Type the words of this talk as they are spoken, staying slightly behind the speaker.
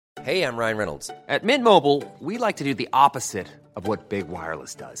Hey, I'm Ryan Reynolds. At Mint Mobile, we like to do the opposite of what Big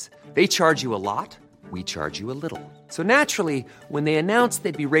Wireless does. They charge you a lot, we charge you a little. So naturally, when they announced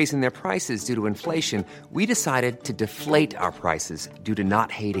they'd be raising their prices due to inflation, we decided to deflate our prices due to not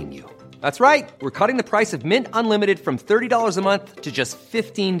hating you. That's right. We're cutting the price of Mint Unlimited from $30 a month to just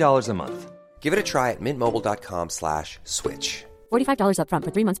 $15 a month. Give it a try at mintmobile.com/switch. $45 up front for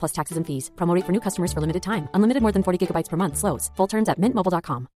 3 months plus taxes and fees. Promo rate for new customers for limited time. Unlimited more than 40 gigabytes per month. Slows full terms at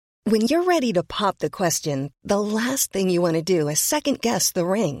mintmobile.com. When you're ready to pop the question, the last thing you want to do is second-guess the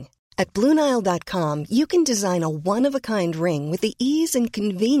ring. At BlueNile.com, you can design a one-of-a-kind ring with the ease and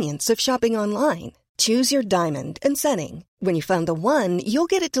convenience of shopping online. Choose your diamond and setting. When you find the one, you'll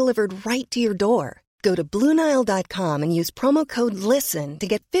get it delivered right to your door. Go to BlueNile.com and use promo code LISTEN to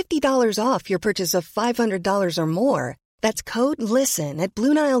get $50 off your purchase of $500 or more. That's code LISTEN at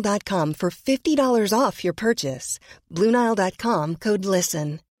BlueNile.com for $50 off your purchase. BlueNile.com, code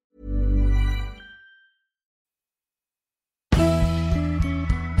LISTEN.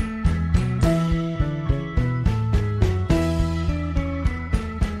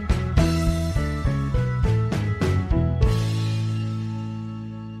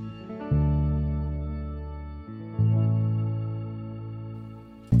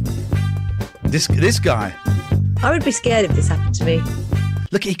 This guy. I would be scared if this happened to me.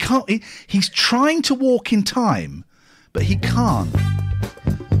 Look, he can't. He's trying to walk in time, but he can't.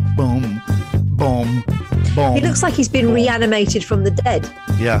 Boom, boom, boom. He looks like he's been reanimated from the dead.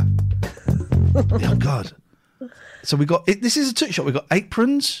 Yeah. Oh God. So we got. This is a took shop. We got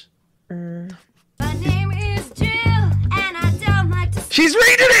aprons. My name is Jill, and I don't like to. She's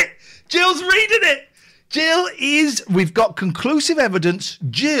reading it. Jill's reading it. Jill is. We've got conclusive evidence.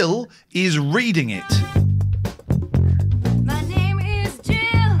 Jill is reading it. My name is Jill,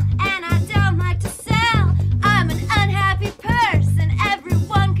 and I don't like to sell. I'm an unhappy person.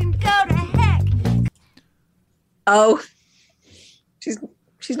 Everyone can go to heck. Oh, she's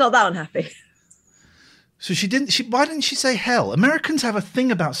not that unhappy. So she didn't. Why didn't she say hell? Americans have a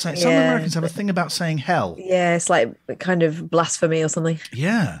thing about saying. Some Americans have a thing about saying hell. Yeah, it's like kind of blasphemy or something.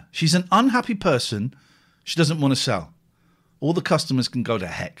 Yeah, she's an unhappy person. She doesn't want to sell. All the customers can go to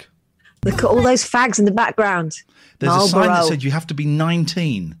heck. Look at all those fags in the background. There's Marlboro. a sign that said you have to be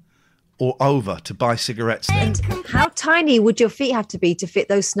 19 or over to buy cigarettes there. How tiny would your feet have to be to fit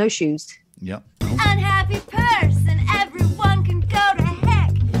those snowshoes? Yep. Unhappy person. Everyone can go to heck.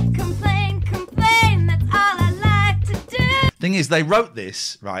 Complain, complain. That's all I like to do. Thing is, they wrote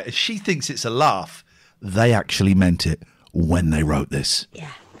this, right, as she thinks it's a laugh. They actually meant it when they wrote this. Yeah.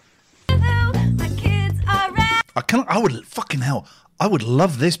 My kids are right. I would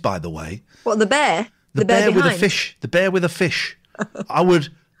love this, by the way. What, the bear? The bear with a behind? fish. The bear with a fish. I would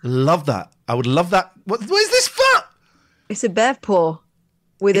love that. I would love that. What is this for? It's a bear paw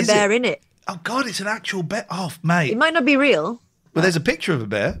with Is a bear it? in it. Oh, God, it's an actual bear. Oh, mate. It might not be real. But there's a picture of a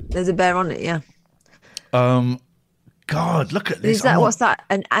bear. There's a bear on it, yeah. God, look at this. Is that, what's that?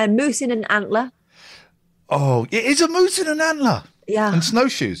 A moose in an antler? Oh, it is a moose and an antler. Yeah. And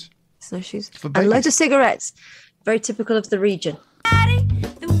snowshoes. Snowshoes. For And babies. loads of cigarettes. Very typical of the region.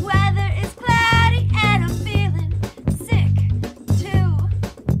 The weather is cloudy, and I'm feeling sick too.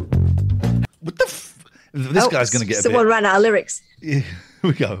 What the This guy's going to get a Someone ran out of lyrics. Here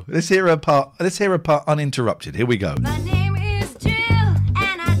we go. Let's hear a part uninterrupted. Here we go. My name is Jill,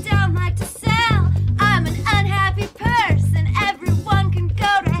 and I don't like to sell. I'm an unhappy person. Everyone can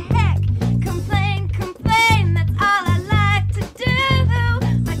go to heck. Complain, complain. That's all I like to do.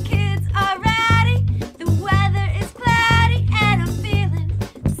 My kids are rowdy. The weather is cloudy, and I'm feeling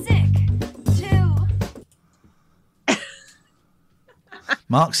sick too.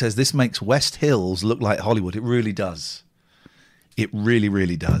 Mark says this makes West Hills look like Hollywood. It really does. It really,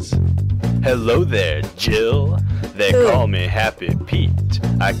 really does. Hello there, Jill. They call me Happy Pete.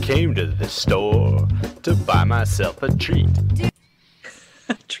 I came to the store to buy myself a treat.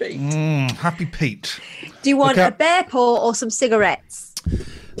 Treat. Happy Pete. Do you want Okay. a bear paw or some cigarettes?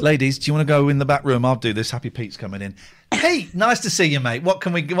 Ladies, do you want to go in the back room? I'll do this. Happy Pete's coming in. Pete, nice to see you, mate. What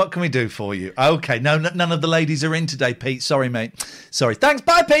can we do for you? Okay, no, none of the ladies are in today, Pete. Sorry, mate. Sorry. Thanks.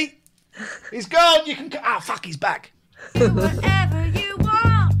 Bye, Pete. He's gone. You can. Oh, fuck. He's back. Whatever you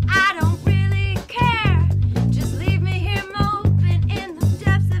want, I don't really care. Just leave me here moping in the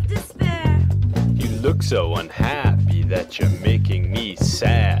depths of despair. You look so unhappy that you're making me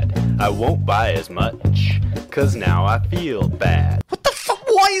sad. I won't buy as much, 'cause now I feel bad. What the fuck?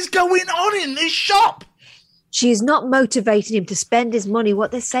 What is going on in this shop? She's not motivating him to spend his money. What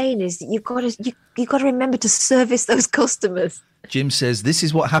they're saying is that you've got to remember to service those customers. Jim says, this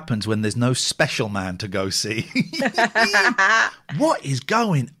is what happens when there's no special man to go see. What is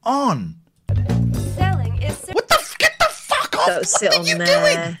going on? Selling is What the get the fuck off! Don't What sit are on you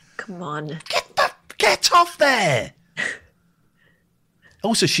there. doing? Come on. Get off there!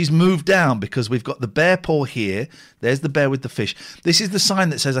 Also, she's moved down because we've got the bear paw here. There's the bear with the fish. This is the sign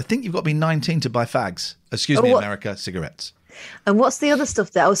that says, I think you've got to be 19 to buy fags. Excuse me, what- America, cigarettes. And what's the other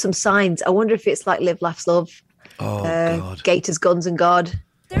stuff there? Oh, some signs. I wonder if it's like Live, Laughs, Love. Oh, God. Gators, Guns and God.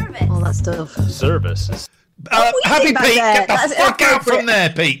 service. All that stuff. Service is Happy back Pete, there. get the That's fuck out from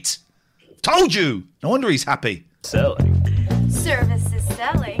inappropriate. there, Pete. Told you. No wonder he's happy. selling. Service is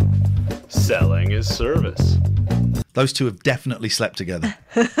selling. Selling is service. Those two have definitely slept together.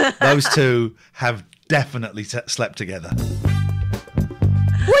 Those two have definitely slept together.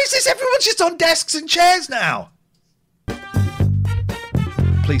 What is this? Everyone's just on desks and chairs now.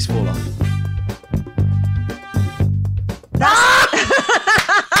 Please fall off.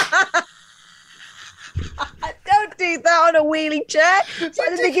 Don't do that on a wheelie chair. It's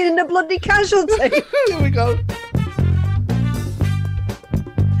like the beginning of Bloody Casualty. Here we go.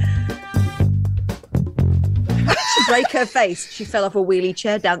 She break her face. She fell off a wheelie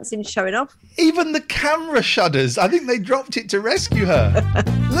chair dancing, showing off. Even the camera shudders. I think they dropped it to rescue her.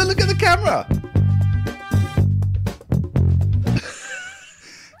 Look at the camera.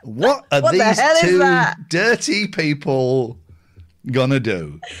 What are What the these hell is two that? dirty people gonna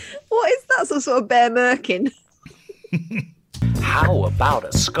do? What is that? Some sort of bear merkin? How about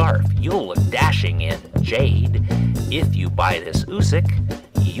a scarf? You'll look dashing in jade. If you buy this Usyk,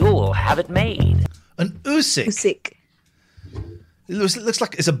 you'll have it made. An Usyk. Sick. It looks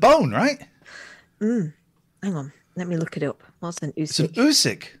like it's a bone, right? Hang on. Let me look it up. What's an It's an Usyk?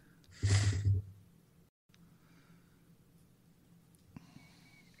 Usyk.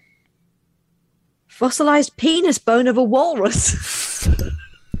 Fossilized penis bone of a walrus.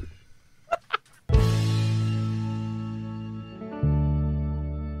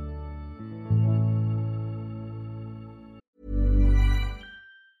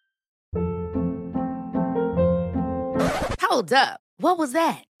 Hold up. What was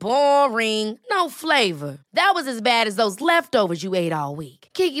that? Boring. No flavor. That was as bad as those leftovers you ate all week.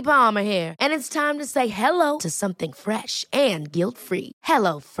 Keke Palmer here, and it's time to say hello to something fresh and guilt-free.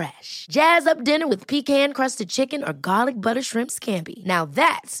 Hello Fresh. Jazz up dinner with pecan-crusted chicken or garlic butter shrimp scampi. Now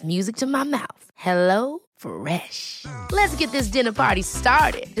that's music to my mouth. Hello Fresh. Let's get this dinner party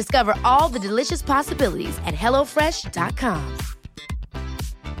started. Discover all the delicious possibilities at hellofresh.com.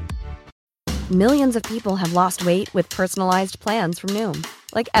 Millions of people have lost weight with personalized plans from Noom.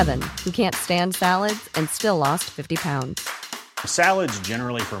 Like Evan, who can't stand salads and still lost 50 pounds. Salads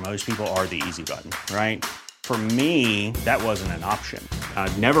generally for most people are the easy button, right? For me, that wasn't an option. I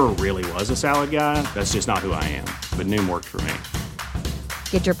never really was a salad guy. That's just not who I am. But Noom worked for me.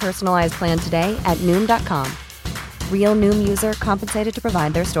 Get your personalized plan today at Noom.com. Real Noom user compensated to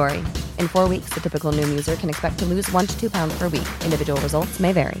provide their story. In 4 weeks, the typical Noom user can expect to lose 1 to 2 pounds per week. Individual results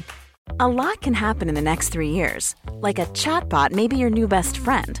may vary. A lot can happen in the next 3 years. Like a chatbot may be your new best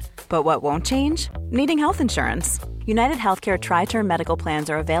friend. But what won't change? Needing health insurance. United Healthcare Tri-Term Medical Plans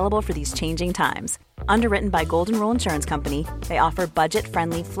are available for these changing times. Underwritten by Golden Rule Insurance Company, they offer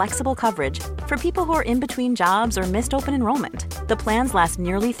budget-friendly, flexible coverage for people who are in between jobs or missed open enrollment. The plans last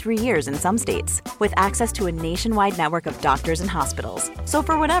nearly 3 years in some states, with access to a nationwide network of doctors and hospitals. So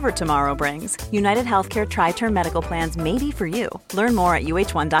for whatever tomorrow brings, United Healthcare Tri-Term Medical Plans may be for you. Learn more at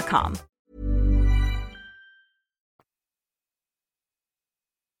uh1.com.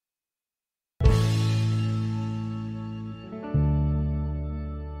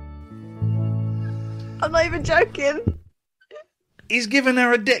 I'm not even joking. He's giving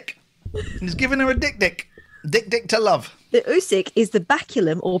her a dick. He's giving her a dick. Dick to love. The Usyk is the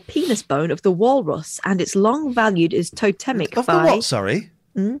baculum or penis bone of the walrus, and it's long valued as totemic Of by the what, sorry?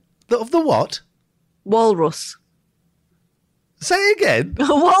 Of the what? walrus. Say it again.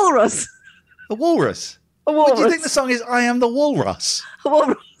 A walrus. A walrus. A What do you walrus. think the song is? I am the walrus. A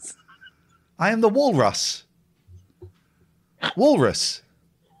walrus. I am the walrus. Walrus.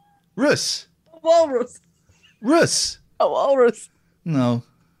 Rus. A walrus. Rus. A walrus. No.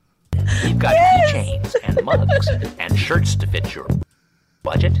 We've got keychains and mugs and shirts to fit your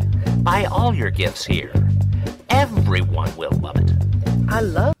budget. Buy all your gifts here. Everyone will love it. I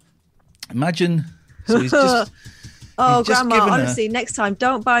love. Imagine. So he's just. Oh, He's just Grandma, given her- honestly, next time,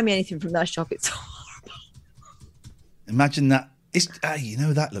 don't buy me anything from that shop. It's horrible. Imagine that. It's. You know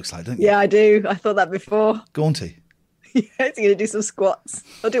what that looks like, don't you? Yeah, I do. I thought that before. Gaunty. He's going to do some squats.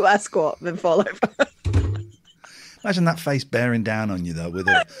 I'll do a squat, then fall over. Imagine that face bearing down on you though, with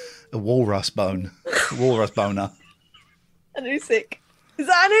a walrus bone, walrus boner. An Usyk. Is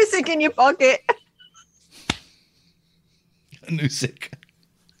that an Usyk in your pocket? An Usyk.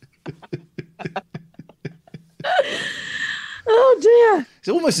 Oh dear. It's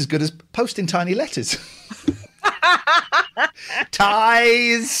almost as good as posting tiny letters.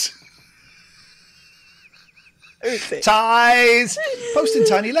 Ties. Usyk. Ties. Posting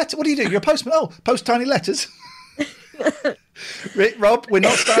tiny letters. What do? You're a postman. Oh, post tiny letters. Rob, we're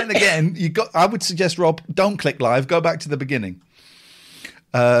not starting again. I would suggest, Rob, don't click live. Go back to the beginning.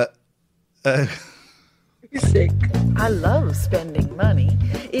 Usyk. I love spending money.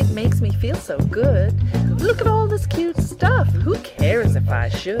 It makes me feel so good. Look at all this cute stuff. Who cares if I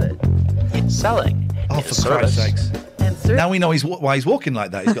should? It's selling. Oh, It's for Christ's service. sakes. And Now we know why he's walking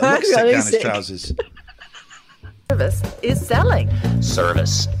like that. He's got a lipstick down his Usyk. trousers. service is selling.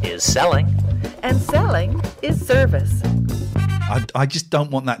 Service is selling. And selling is service. I just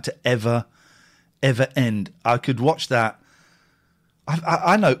don't want that to ever end. I could watch that.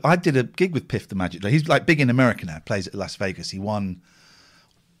 I know. I did a gig with Piff the Magic. He's like big in America now. Plays at Las Vegas. He won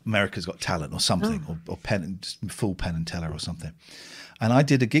America's Got Talent or something, or just full Penn and Teller or something. And I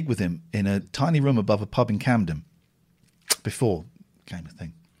did a gig with him in a tiny room above a pub in Camden before it became a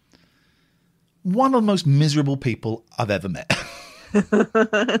thing. One of the most miserable people I've ever met.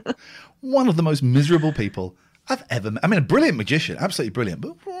 One of the most miserable people I've ever met. I mean, a brilliant magician, absolutely brilliant,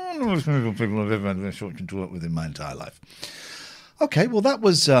 but one of the most miserable people I've ever had the fortune to work with in my entire life. Okay, well, that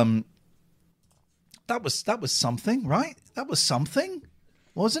was something, right? That was something,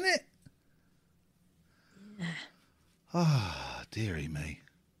 wasn't it? Ah, dearie me.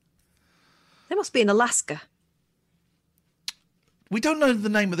 They must be in Alaska. We don't know the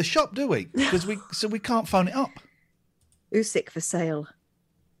name of the shop, do we? Because we can't phone it up. Usyk for sale.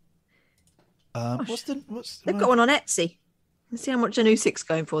 They've got one on Etsy. Let's see how much an Usyk's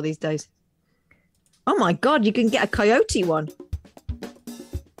going for these days. Oh my God, you can get a coyote one.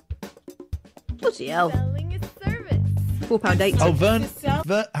 Bloody hell. Selling is service. £4.80. Oh, Vern,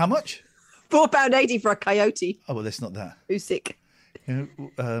 how much? £4.80 for a coyote. Oh, well, that's not that. Usyk.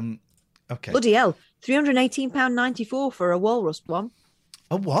 Okay. Bloody hell. £318.94 for a walrus one.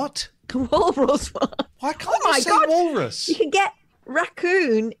 A what? A walrus one. Why can't you say walrus? You can get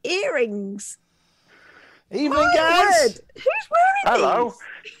raccoon earrings. Evening, My Gaz. word. Who's wearing Hello.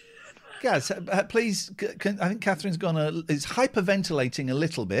 Gaz, please, I think Catherine's is hyperventilating a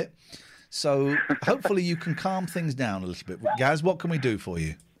little bit. So hopefully you can calm things down a little bit. Gaz, what can we do for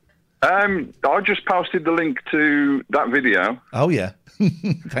you? I just posted the link to that video. Oh, yeah.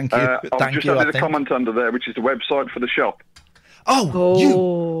 Thank you. I've just added a comment under there, which is the website for the shop.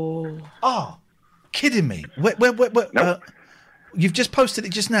 You. Oh, kidding me. Where, Nope. You've just posted it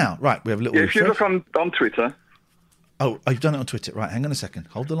just now. Right, we have a little If you refresh. look on Twitter. Oh, you've done it on Twitter. Right, hang on a second.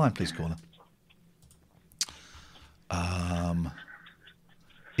 Hold the line, please, caller. Hang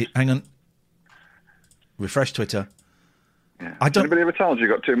on. Refresh Twitter. Yeah. I don't. Anybody ever told you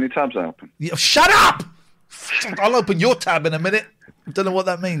got too many tabs open? Shut up! I'll open your tab in a minute. I don't know what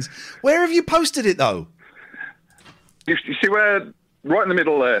that means. Where have you posted it, though? You see where, right in the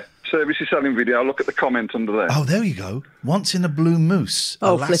middle there, service is selling video, look at the comment under there. Oh, there you go. Once in a blue moose.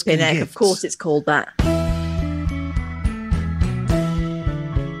 Oh, Alaskan flipping heck. gifts. Of course it's called that.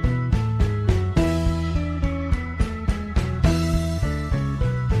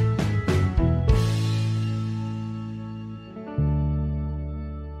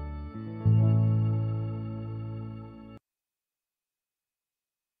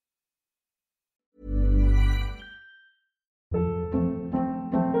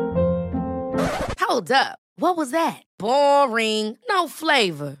 Hold up. What was that? Boring. No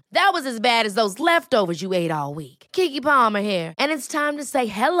flavor. That was as bad as those leftovers you ate all week. Keke Palmer here, and it's time to say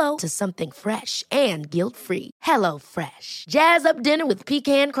hello to something fresh and guilt-free. Hello Fresh. Jazz up dinner with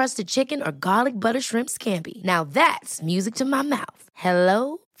pecan-crusted chicken or garlic butter shrimp scampi. Now that's music to my mouth.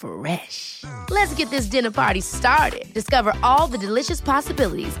 Hello Fresh. Let's get this dinner party started. Discover all the delicious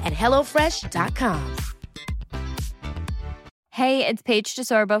possibilities at hellofresh.com. Hey, it's Paige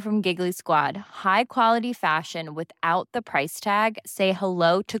DeSorbo from Giggly Squad. High quality fashion without the price tag. Say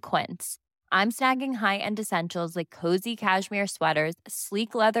hello to Quince. I'm snagging high-end essentials like cozy cashmere sweaters,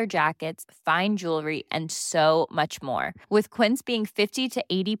 sleek leather jackets, fine jewelry, and so much more. With Quince being 50 to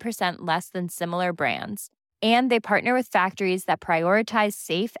 80% less than similar brands. And they partner with factories that prioritize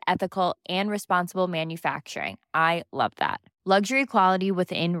safe, ethical, and responsible manufacturing. I love that. Luxury quality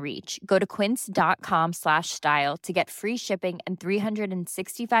within reach. Go to quince.com/style to get free shipping and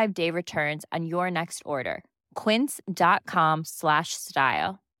 365-day returns on your next order.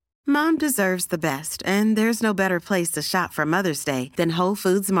 Quince.com/style. Mom deserves the best, and there's no better place to shop for Mother's Day than Whole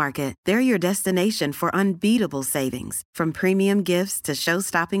Foods Market. They're your destination for unbeatable savings, from premium gifts to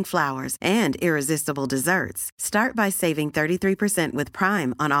show-stopping flowers and irresistible desserts. Start by saving 33% with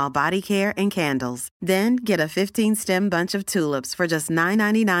Prime on all body care and candles. Then get a 15-stem bunch of tulips for just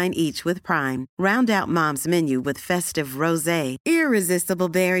 $9.99 each with Prime. Round out Mom's menu with festive rosé, irresistible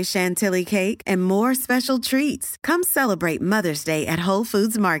berry chantilly cake, and more special treats. Come celebrate Mother's Day at Whole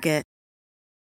Foods Market.